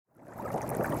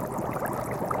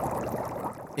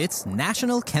It's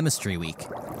National Chemistry Week.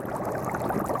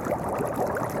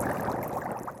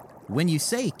 When you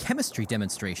say chemistry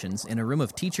demonstrations in a room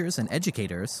of teachers and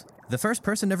educators, the first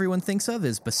person everyone thinks of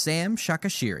is Bassam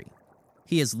Shakashiri.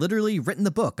 He has literally written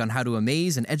the book on how to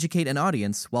amaze and educate an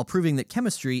audience while proving that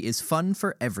chemistry is fun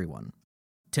for everyone.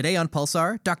 Today on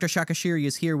Pulsar, Dr. Shakashiri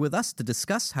is here with us to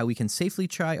discuss how we can safely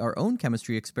try our own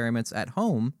chemistry experiments at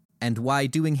home and why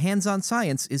doing hands-on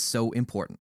science is so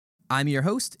important. I'm your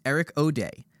host, Eric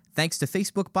O'Day. Thanks to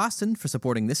Facebook Boston for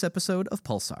supporting this episode of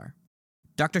Pulsar.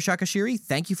 Dr. Shakashiri,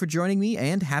 thank you for joining me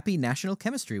and happy National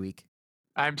Chemistry Week.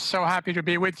 I'm so happy to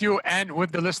be with you and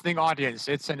with the listening audience.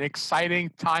 It's an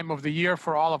exciting time of the year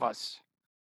for all of us.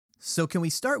 So can we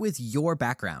start with your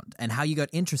background and how you got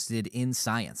interested in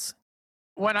science?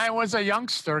 When I was a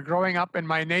youngster growing up in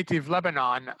my native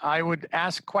Lebanon, I would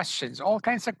ask questions, all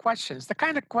kinds of questions, the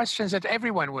kind of questions that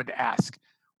everyone would ask.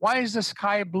 Why is the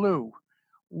sky blue?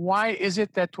 Why is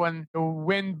it that when the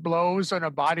wind blows on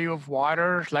a body of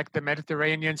water like the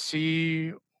Mediterranean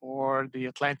Sea or the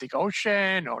Atlantic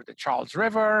Ocean or the Charles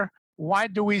River, why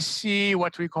do we see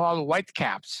what we call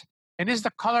whitecaps? And is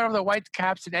the color of the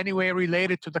whitecaps in any way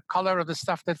related to the color of the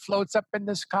stuff that floats up in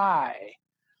the sky?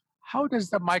 How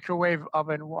does the microwave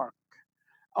oven work?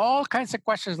 All kinds of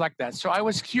questions like that. So I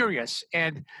was curious,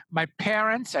 and my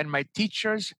parents and my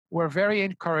teachers were very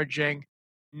encouraging.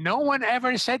 No one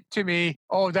ever said to me,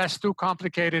 "Oh, that's too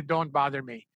complicated, don't bother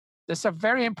me." That's a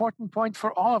very important point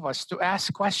for all of us, to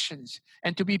ask questions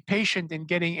and to be patient in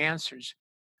getting answers.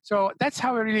 So that's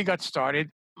how I really got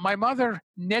started. My mother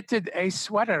knitted a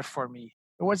sweater for me.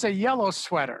 It was a yellow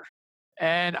sweater,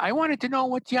 and I wanted to know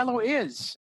what yellow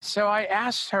is. So I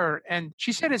asked her, and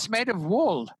she said it's made of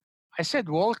wool. I said,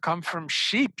 wool comes from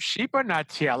sheep. Sheep are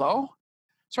not yellow.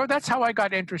 So that's how I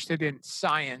got interested in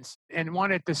science and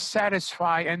wanted to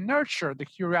satisfy and nurture the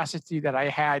curiosity that I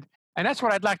had. And that's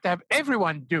what I'd like to have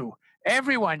everyone do.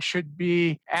 Everyone should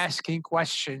be asking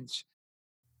questions.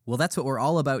 Well, that's what we're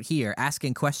all about here,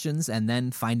 asking questions and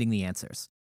then finding the answers.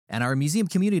 And our museum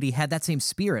community had that same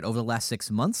spirit over the last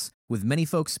 6 months, with many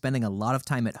folks spending a lot of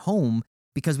time at home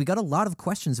because we got a lot of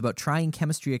questions about trying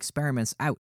chemistry experiments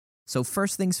out. So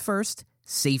first things first,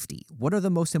 safety. What are the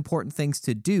most important things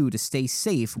to do to stay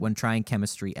safe when trying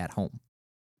chemistry at home?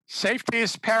 Safety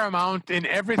is paramount in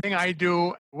everything I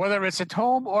do, whether it's at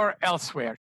home or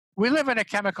elsewhere. We live in a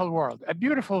chemical world, a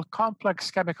beautiful,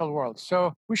 complex chemical world.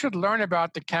 So we should learn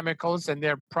about the chemicals and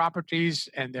their properties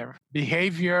and their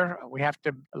behavior. We have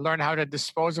to learn how to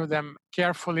dispose of them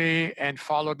carefully and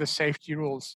follow the safety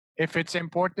rules. If it's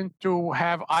important to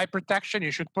have eye protection,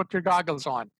 you should put your goggles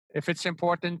on. If it's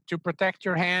important to protect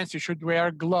your hands, you should wear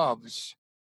gloves.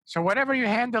 So whatever you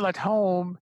handle at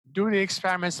home, do the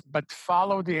experiments, but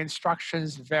follow the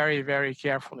instructions very, very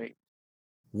carefully.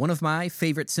 One of my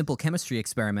favorite simple chemistry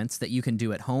experiments that you can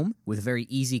do at home with very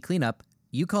easy cleanup,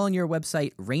 you call on your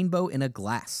website Rainbow in a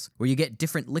Glass, where you get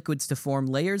different liquids to form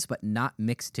layers but not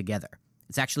mixed together.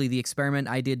 It's actually the experiment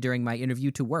I did during my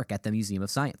interview to work at the Museum of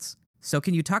Science. So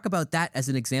can you talk about that as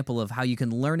an example of how you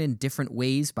can learn in different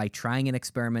ways by trying an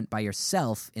experiment by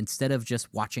yourself instead of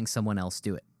just watching someone else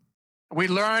do it? We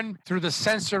learn through the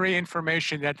sensory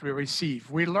information that we receive.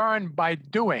 We learn by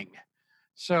doing.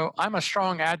 So I'm a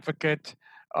strong advocate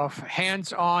of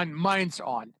hands-on,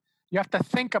 minds-on. You have to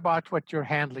think about what you're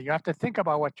handling. You have to think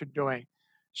about what you're doing.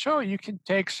 So you can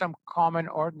take some common,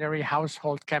 ordinary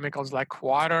household chemicals like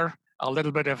water, a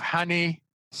little bit of honey,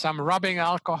 some rubbing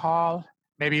alcohol,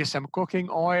 maybe some cooking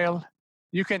oil.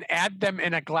 You can add them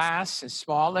in a glass in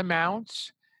small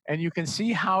amounts, and you can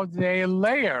see how they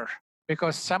layer,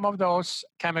 because some of those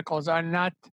chemicals are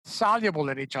not soluble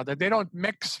in each other. They don't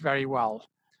mix very well.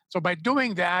 So by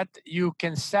doing that, you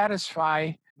can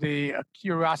satisfy the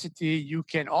curiosity. You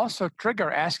can also trigger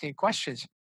asking questions.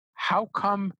 How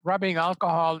come rubbing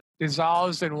alcohol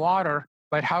dissolves in water,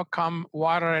 but how come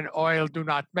water and oil do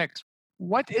not mix?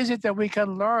 What is it that we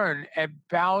can learn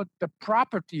about the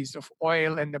properties of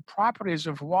oil and the properties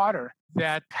of water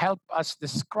that help us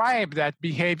describe that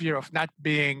behavior of not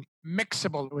being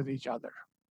mixable with each other?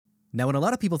 Now, when a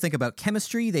lot of people think about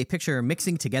chemistry, they picture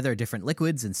mixing together different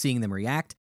liquids and seeing them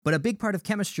react. But a big part of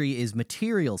chemistry is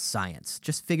materials science,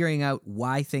 just figuring out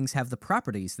why things have the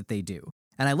properties that they do.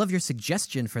 And I love your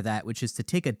suggestion for that, which is to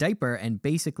take a diaper and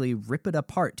basically rip it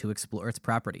apart to explore its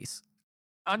properties.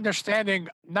 Understanding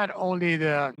not only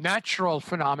the natural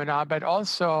phenomena, but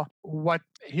also what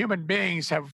human beings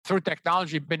have, through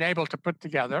technology, been able to put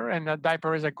together. And a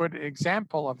diaper is a good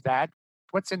example of that.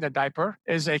 What's in the diaper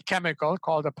is a chemical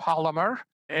called a polymer.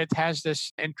 It has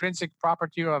this intrinsic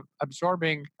property of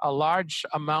absorbing a large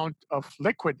amount of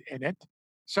liquid in it.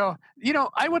 So,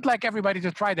 I would like everybody to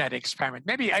try that experiment.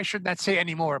 Maybe I should not say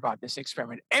any more about this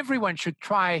experiment. Everyone should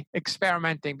try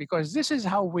experimenting because this is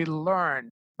how we learn,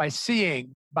 by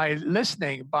seeing, by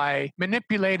listening, by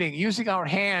manipulating, using our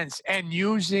hands and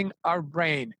using our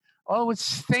brain.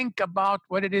 Always think about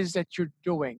what it is that you're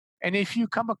doing. And if you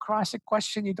come across a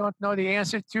question you don't know the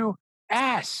answer to,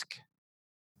 ask.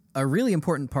 A really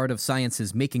important part of science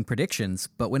is making predictions,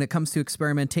 but when it comes to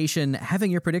experimentation, having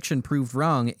your prediction proved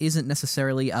wrong isn't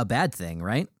necessarily a bad thing,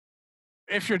 right?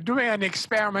 If you're doing an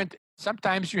experiment,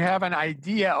 sometimes you have an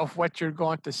idea of what you're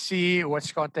going to see,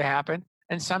 what's going to happen,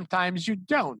 and sometimes you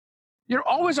don't. You're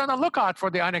always on the lookout for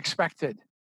the unexpected.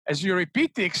 As you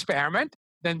repeat the experiment,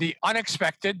 then the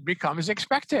unexpected becomes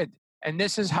expected. And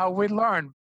this is how we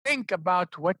learn. Think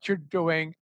about what you're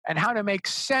doing and how to make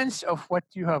sense of what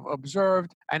you have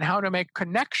observed and how to make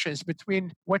connections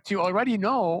between what you already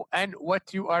know and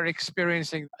what you are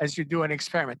experiencing as you do an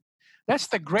experiment. That's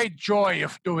the great joy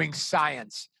of doing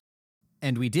science.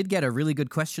 And we did get a really good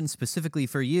question specifically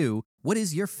for you. What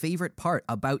is your favorite part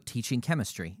about teaching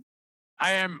chemistry?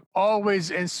 I am always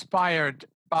inspired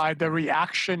by the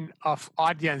reaction of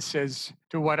audiences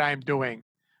to what I'm doing,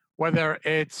 whether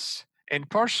it's in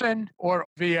person or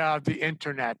via the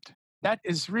internet. That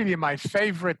is really my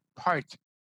favorite part.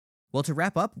 Well, to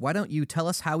wrap up, why don't you tell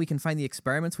us how we can find the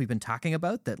experiments we've been talking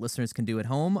about that listeners can do at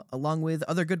home, along with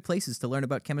other good places to learn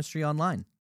about chemistry online?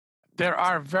 There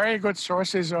are very good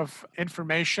sources of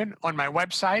information on my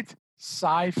website,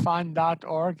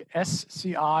 scifun.org,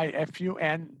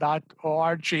 scifun.org.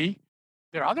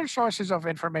 There are other sources of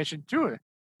information too.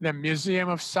 The Museum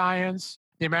of Science,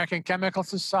 the American Chemical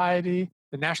Society,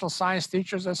 the National Science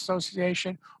Teachers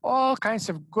Association, all kinds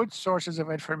of good sources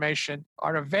of information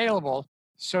are available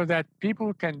so that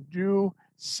people can do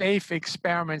safe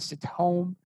experiments at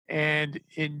home and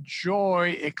enjoy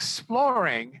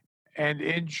exploring and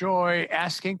enjoy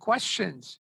asking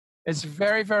questions. It's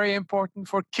very, very important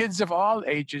for kids of all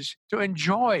ages to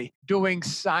enjoy doing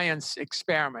science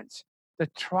experiments, to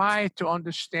try to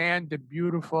understand the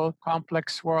beautiful,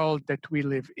 complex world that we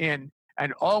live in,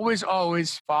 and always,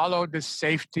 always follow the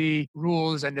safety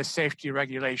rules and the safety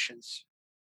regulations.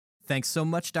 Thanks so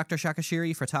much, Dr.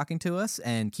 Shakashiri, for talking to us,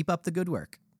 and keep up the good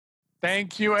work.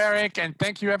 Thank you, Eric, and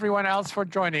thank you everyone else for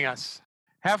joining us.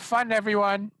 Have fun,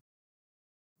 everyone.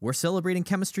 We're celebrating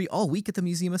chemistry all week at the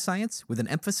Museum of Science with an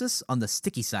emphasis on the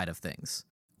sticky side of things.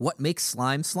 What makes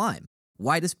slime slime?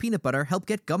 Why does peanut butter help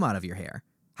get gum out of your hair?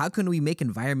 How can we make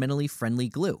environmentally friendly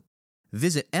glue?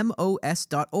 Visit mos.org/MOS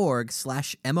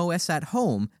at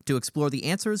home to explore the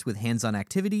answers with hands-on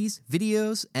activities,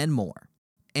 videos, and more.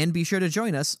 And be sure to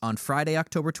join us on Friday,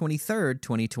 October 23rd,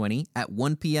 2020 at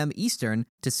 1 p.m. Eastern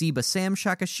to see Bassam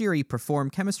Shakashiri perform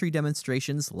chemistry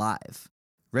demonstrations live.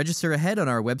 Register ahead on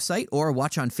our website or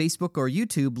watch on Facebook or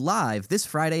YouTube live this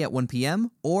Friday at 1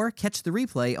 p.m. or catch the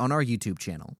replay on our YouTube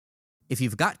channel. If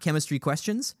you've got chemistry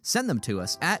questions, send them to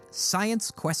us at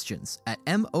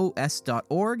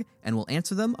sciencequestions@mos.org and we'll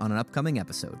answer them on an upcoming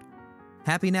episode.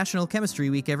 Happy National Chemistry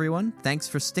Week, everyone. Thanks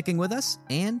for sticking with us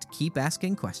and keep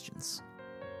asking questions.